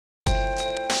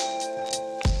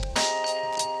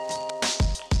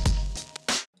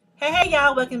Hey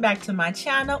y'all, welcome back to my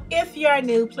channel. If you're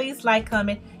new, please like,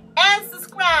 comment, and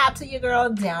subscribe to your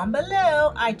girl down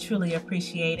below. I truly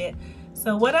appreciate it.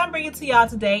 So what I'm bringing to y'all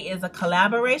today is a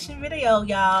collaboration video,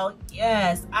 y'all.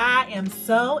 Yes, I am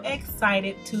so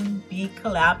excited to be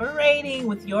collaborating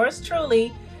with yours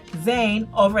truly, Zane,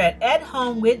 over at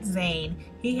Home with Zane.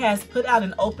 He has put out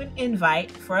an open invite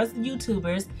for us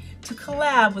YouTubers to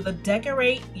collab with a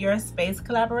Decorate Your Space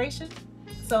collaboration.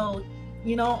 So,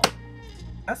 you know,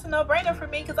 that's a no-brainer for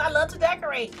me because I love to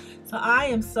decorate. So I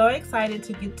am so excited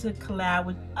to get to collab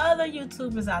with other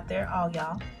YouTubers out there, all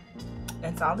y'all.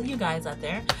 That's all of you guys out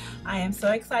there. I am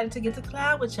so excited to get to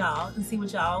collab with y'all and see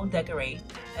what y'all decorate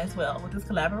as well with this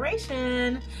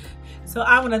collaboration. So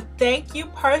I want to thank you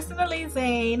personally,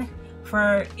 Zane,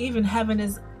 for even having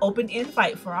this open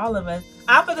invite for all of us.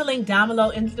 I'll put the link down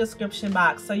below in the description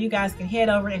box so you guys can head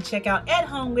over and check out At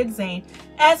Home with Zane,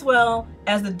 as well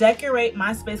as the Decorate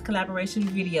My Space collaboration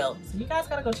video. So you guys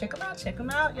gotta go check them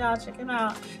out, y'all, check them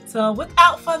out. So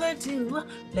without further ado,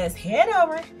 let's head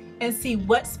over and see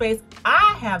what space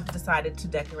I have decided to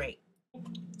decorate.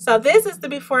 So this is the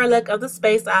before look of the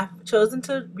space I've chosen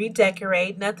to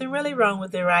redecorate. Nothing really wrong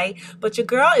with it, right? But your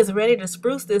girl is ready to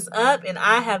spruce this up, and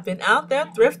I have been out there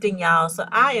thrifting, y'all. So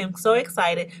I am so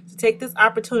excited to take this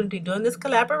opportunity doing this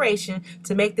collaboration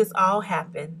to make this all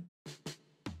happen.